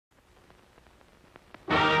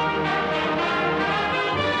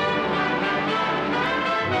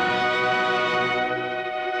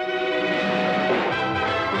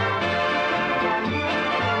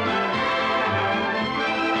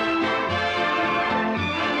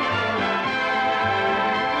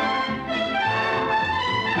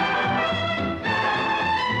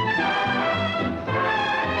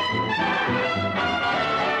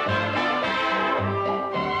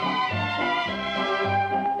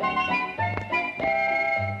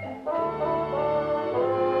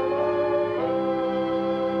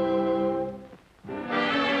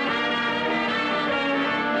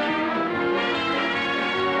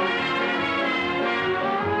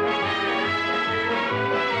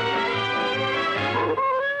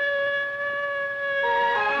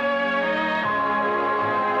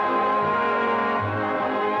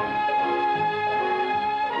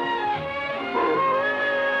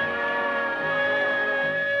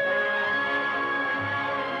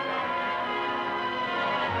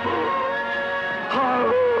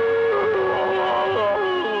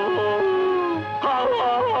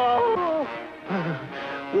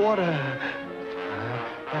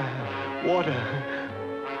Water.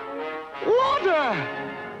 Water!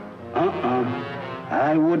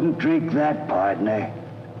 I wouldn't drink that, partner.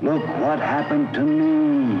 Look what happened to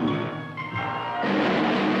me.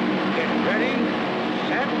 Get ready,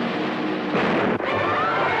 set.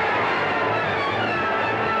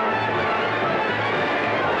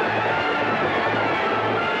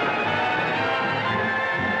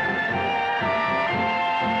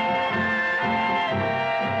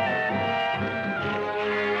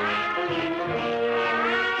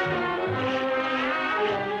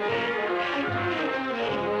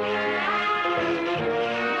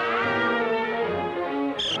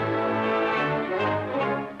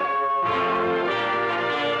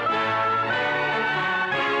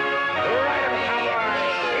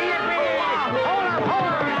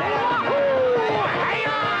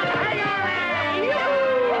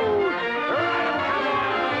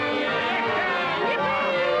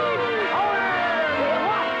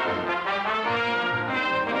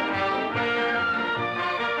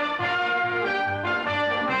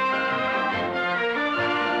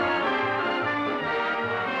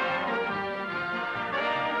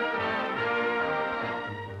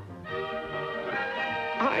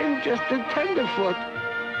 I'm just a tenderfoot.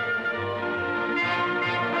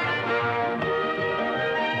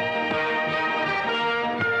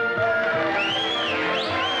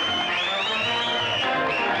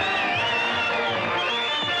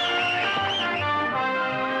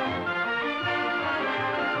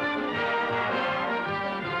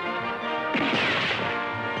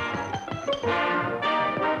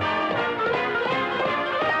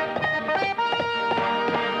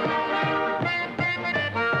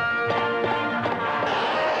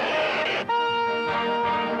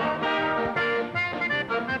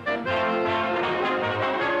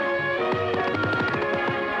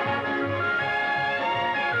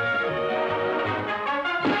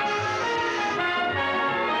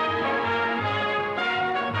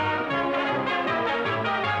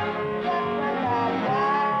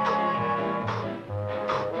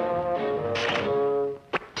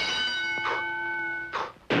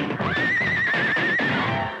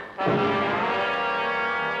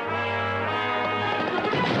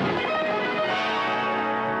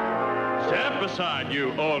 Aside,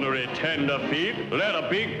 you ornery tenderfeet. Let a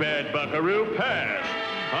big bad buckaroo pass.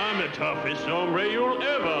 I'm the toughest hombre you'll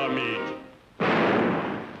ever meet.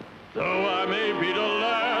 Though I may be the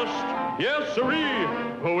last, yes, sirree,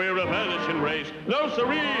 for we're a vanishing race. No,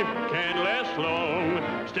 sirree, can't last long.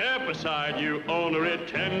 Step aside, you ornery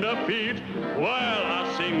tenderfeet, while I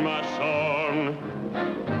sing my song.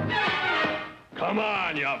 Come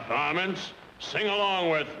on, you varmints. Sing along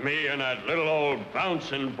with me in that little old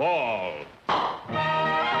bouncing ball. I'm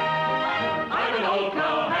an old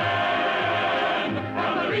cowhand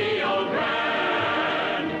from the Rio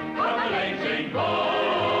Grande, but my legs ain't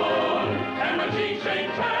gold and my cheeks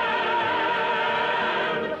ain't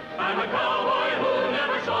tan. I'm a cowboy who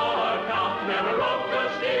never saw a cow, never roped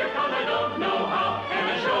a steer 'cause I don't know how,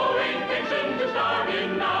 and I sure ain't fixin' to start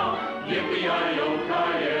in now.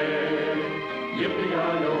 Yippee-yi-yo-ki-yay,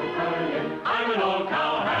 yippee-yi-yo-ki-yay. I'm an old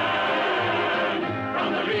cowhand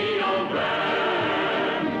from the Rio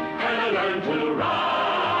Grande, and I learned to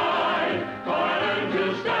ride, for I learned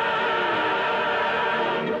to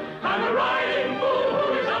stand. I'm a riding fool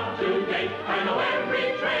who is up to date. I know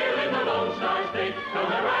every trail in the Lone Star State,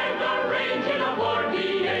 'cause I ride the range in a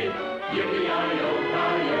 48.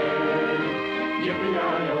 Yippee-yi-yo-ki-yay,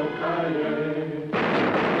 yippee-yi-yo-ki-yay.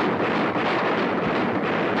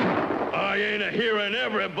 I ain't a-hearing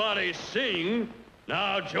everybody sing.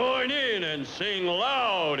 Now join in and sing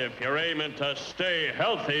loud if you're aiming to stay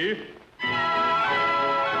healthy.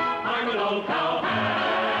 I'm an old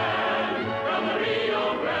cowhand from the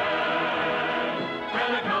Rio Grande,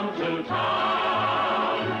 and I come to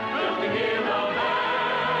town just to hear the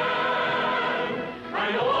band. I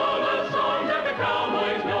know all the songs that the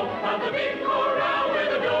cowboys know, of the big corral where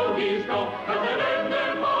the doggies go, 'cause I learned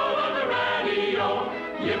them all on the radio.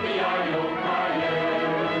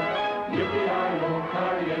 Yippee-yi-yo-ki-yay,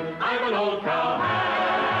 yippee-yi-yo-ki-yay. I'm an old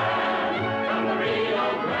cowhand from the Rio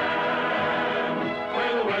Grande,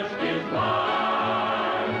 where the West is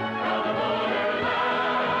wide from the borderland,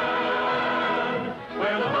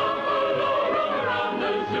 where the buffalo roam around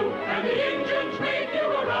the zoo, and the Indians make you a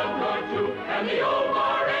run or two, and the old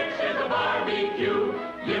bar X is a barbecue.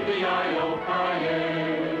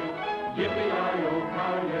 Yippee-yi-yo-ki-yay,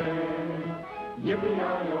 yippee-yi-yo-ki-yay.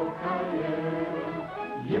 Yippee-yi-yo-ki-yay,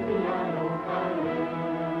 yippee-yi-yo-ki-yay.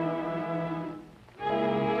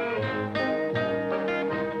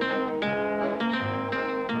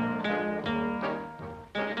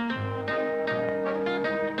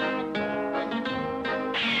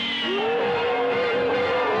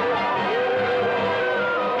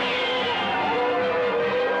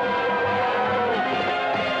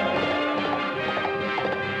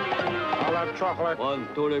 chocolate.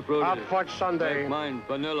 1 tutti frutti. Half fudge sundae. Make mine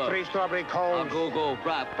vanilla. 3 strawberry cones. A go-go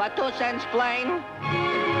frap. For 2 cents plain.